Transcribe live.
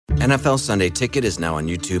NFL Sunday Ticket is now on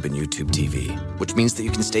YouTube and YouTube TV, which means that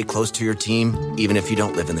you can stay close to your team even if you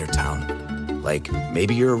don't live in their town. Like,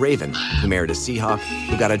 maybe you're a Raven who married a Seahawk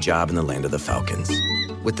who got a job in the land of the Falcons.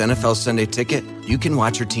 With NFL Sunday Ticket, you can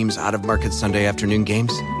watch your team's out-of-market Sunday afternoon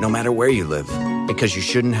games no matter where you live, because you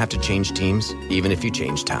shouldn't have to change teams even if you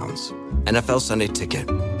change towns. NFL Sunday Ticket,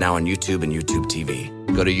 now on YouTube and YouTube TV.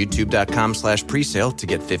 Go to youtube.com/presale to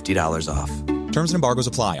get $50 off. Terms and embargoes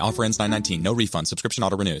apply. Offer ends 9/19. No refund. Subscription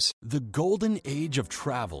auto renews. The golden age of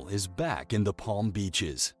travel is back in the Palm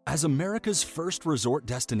Beaches. As America's first resort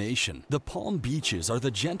destination, the Palm Beaches are the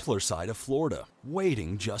gentler side of Florida,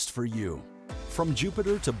 waiting just for you. From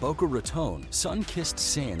Jupiter to Boca Raton, sun-kissed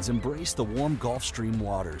sands embrace the warm Gulf Stream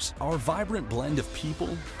waters. Our vibrant blend of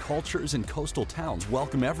people, cultures, and coastal towns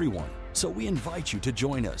welcome everyone. So we invite you to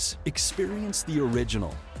join us. Experience the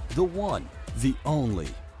original, the one, the only,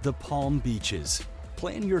 the Palm Beaches.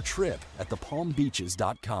 Plan your trip at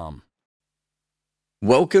thepalmbeaches.com.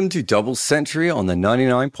 Welcome to Double Century on the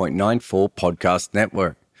 99.94 Podcast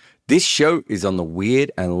Network. This show is on the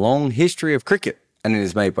weird and long history of cricket, and it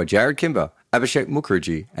is made by Jared Kimber, Abhishek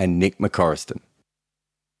Mukherjee, and Nick McCorriston.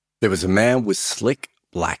 There was a man with slick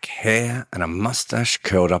black hair and a mustache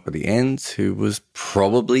curled up at the ends who was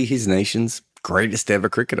probably his nation's greatest ever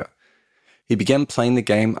cricketer. He began playing the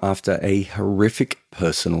game after a horrific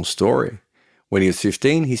personal story. When he was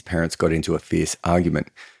 15, his parents got into a fierce argument.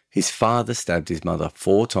 His father stabbed his mother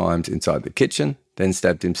 4 times inside the kitchen, then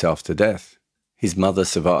stabbed himself to death. His mother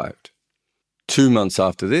survived. 2 months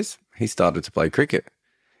after this, he started to play cricket.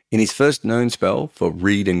 In his first known spell for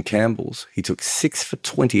Reed and Campbell's, he took 6 for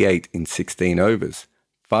 28 in 16 overs.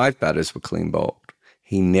 5 batters were clean bowled.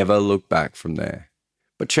 He never looked back from there.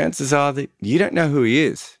 But chances are that you don't know who he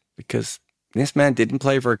is, because this man didn't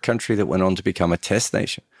play for a country that went on to become a test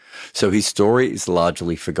nation. So his story is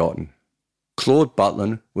largely forgotten. Claude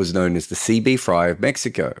Butland was known as the C.B. Fry of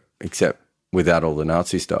Mexico, except without all the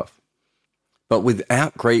Nazi stuff. But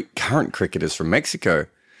without great current cricketers from Mexico,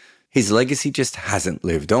 his legacy just hasn't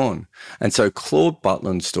lived on. And so Claude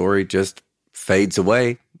Butland's story just fades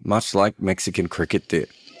away, much like Mexican cricket did.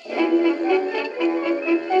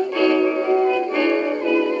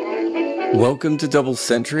 Welcome to Double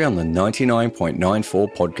Century on the 99.94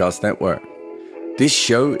 Podcast Network. This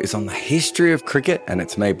show is on the history of cricket, and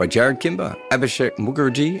it's made by Jared Kimber, Abhishek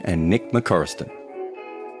Mukherjee, and Nick McCorriston.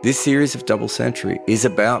 This series of Double Century is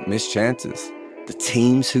about missed chances, the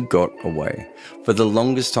teams who got away. For the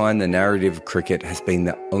longest time, the narrative of cricket has been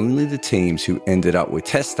that only the teams who ended up with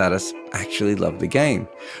test status actually loved the game.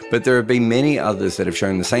 But there have been many others that have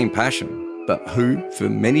shown the same passion, but who, for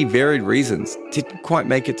many varied reasons, didn't quite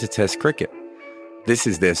make it to test cricket. This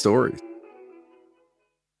is their story.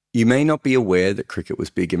 You may not be aware that cricket was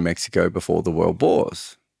big in Mexico before the World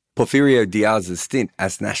Wars. Porfirio Diaz's stint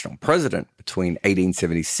as national president between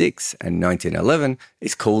 1876 and 1911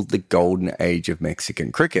 is called the Golden Age of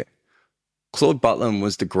Mexican cricket. Claude Butland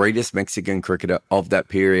was the greatest Mexican cricketer of that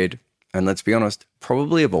period, and let's be honest,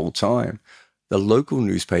 probably of all time. The local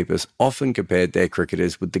newspapers often compared their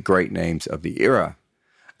cricketers with the great names of the era,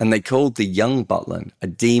 and they called the young Butland a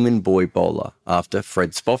demon boy bowler after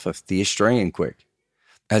Fred Spofforth, the Australian quick.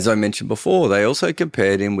 As I mentioned before, they also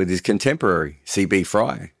compared him with his contemporary, C.B.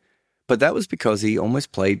 Fry. But that was because he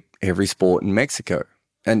almost played every sport in Mexico.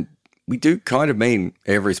 And we do kind of mean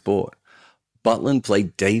every sport. Butland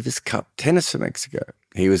played Davis Cup tennis for Mexico.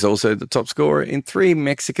 He was also the top scorer in 3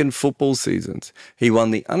 Mexican football seasons. He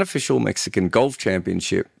won the unofficial Mexican golf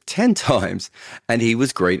championship 10 times, and he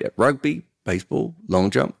was great at rugby, baseball, long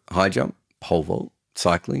jump, high jump, pole vault,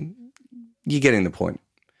 cycling. You're getting the point.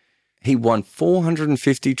 He won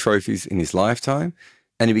 450 trophies in his lifetime,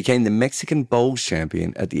 and he became the Mexican bowls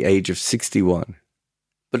champion at the age of 61.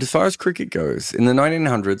 But as far as cricket goes, in the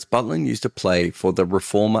 1900s, Butland used to play for the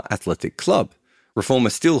Reforma Athletic Club.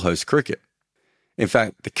 Reforma still hosts cricket. In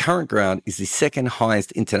fact, the current ground is the second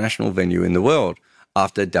highest international venue in the world,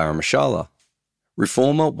 after Dharamshala.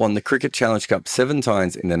 Reforma won the Cricket Challenge Cup 7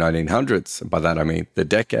 times in the 1900s, and by that I mean the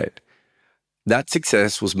decade. That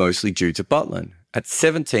success was mostly due to Butland. At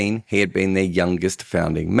 17, he had been their youngest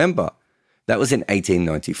founding member. That was in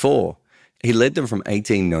 1894. He led them from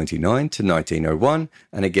 1899 to 1901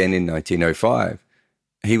 and again in 1905.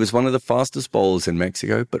 He was one of the fastest bowlers in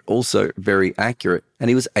Mexico, but also very accurate, and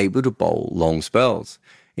he was able to bowl long spells.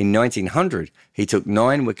 In 1900, he took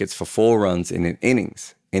 9 wickets for 4 runs in an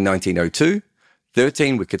innings. In 1902,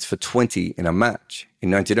 13 wickets for 20 in a match.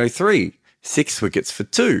 In 1903, 6 wickets for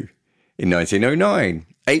 2. In 1909,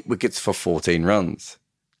 8 wickets for 14 runs.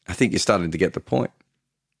 I think you're starting to get the point.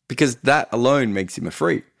 Because that alone makes him a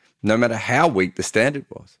freak, no matter how weak the standard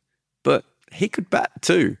was. But he could bat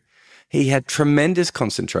too. He had tremendous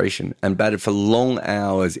concentration and batted for long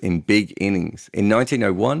hours in big innings. In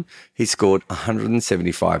 1901, he scored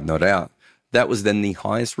 175 not out. That was then the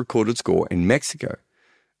highest recorded score in Mexico.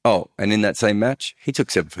 Oh, and in that same match, he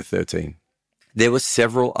took 7 for 13. There were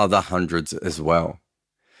several other hundreds as well.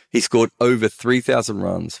 He scored over 3,000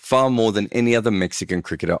 runs, far more than any other Mexican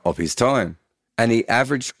cricketer of his time. And he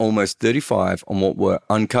averaged almost 35 on what were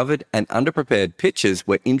uncovered and underprepared pitches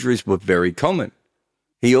where injuries were very common.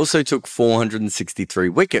 He also took 463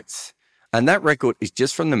 wickets, and that record is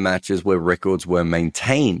just from the matches where records were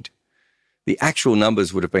maintained. The actual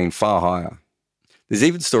numbers would have been far higher. There's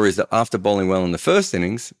even stories that after bowling well in the first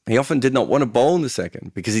innings, he often did not want to bowl in the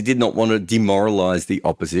second because he did not want to demoralise the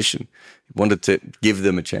opposition. He wanted to give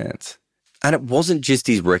them a chance. And it wasn't just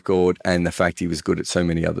his record and the fact he was good at so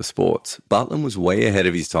many other sports. Butland was way ahead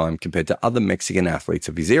of his time compared to other Mexican athletes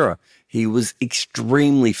of his era. He was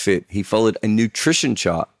extremely fit. He followed a nutrition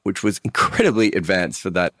chart, which was incredibly advanced for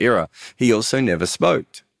that era. He also never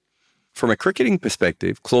smoked. From a cricketing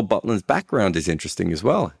perspective, Claude Butland's background is interesting as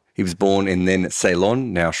well. He was born in then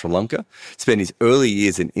Ceylon, now Sri Lanka, spent his early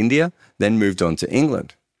years in India, then moved on to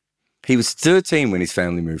England. He was 13 when his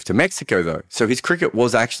family moved to Mexico, though, so his cricket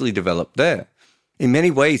was actually developed there. In many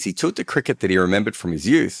ways, he took the cricket that he remembered from his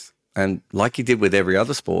youth, and like he did with every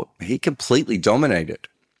other sport, he completely dominated.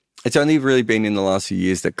 It's only really been in the last few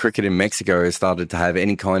years that cricket in Mexico has started to have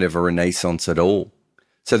any kind of a renaissance at all.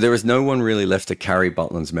 So there is no one really left to carry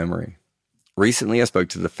Butland's memory. Recently, I spoke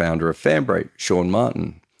to the founder of Fanbreak, Sean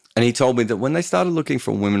Martin, and he told me that when they started looking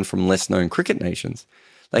for women from less-known cricket nations,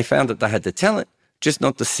 they found that they had the talent, just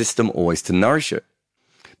not the system always to nourish it.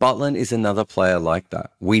 Butland is another player like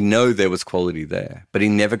that. We know there was quality there, but he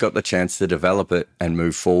never got the chance to develop it and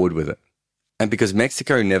move forward with it. And because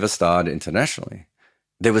Mexico never starred internationally,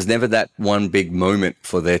 there was never that one big moment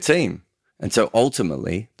for their team. And so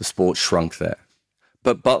ultimately, the sport shrunk there.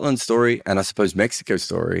 But Butland's story, and I suppose Mexico's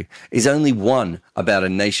story, is only one about a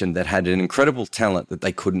nation that had an incredible talent that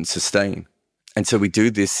they couldn't sustain. And so we do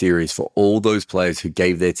this series for all those players who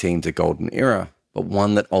gave their teams a golden era, but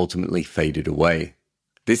one that ultimately faded away.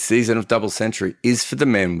 This season of Double Century is for the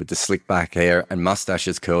men with the slick back hair and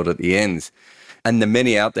mustaches curled at the ends, and the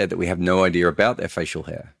many out there that we have no idea about their facial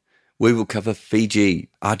hair. We will cover Fiji,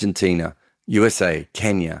 Argentina, USA,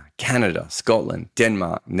 Kenya, Canada, Scotland,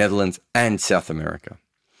 Denmark, Netherlands, and South America.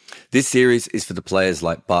 This series is for the players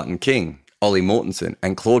like Barton King, Ollie Mortensen,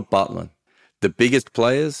 and Claude Butland, the biggest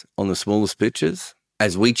players on the smallest pitches,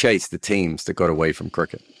 as we chase the teams that got away from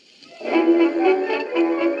cricket.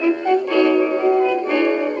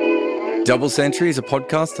 Double Century is a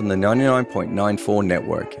podcast on the 99.94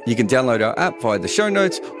 network. You can download our app via the show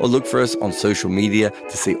notes or look for us on social media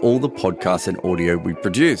to see all the podcasts and audio we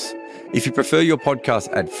produce. If you prefer your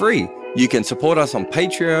podcast ad-free, you can support us on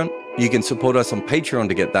Patreon. You can support us on Patreon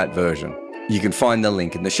to get that version. You can find the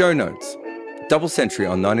link in the show notes. Double Century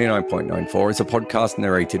on 99.94 is a podcast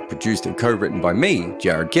narrated, produced and co-written by me,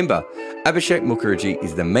 Jared Kimber. Abhishek Mukherjee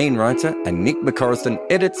is the main writer and Nick McCorriston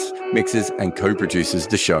edits, mixes and co-produces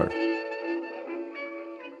the show.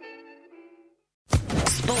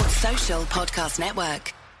 Sports Social Podcast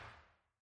Network.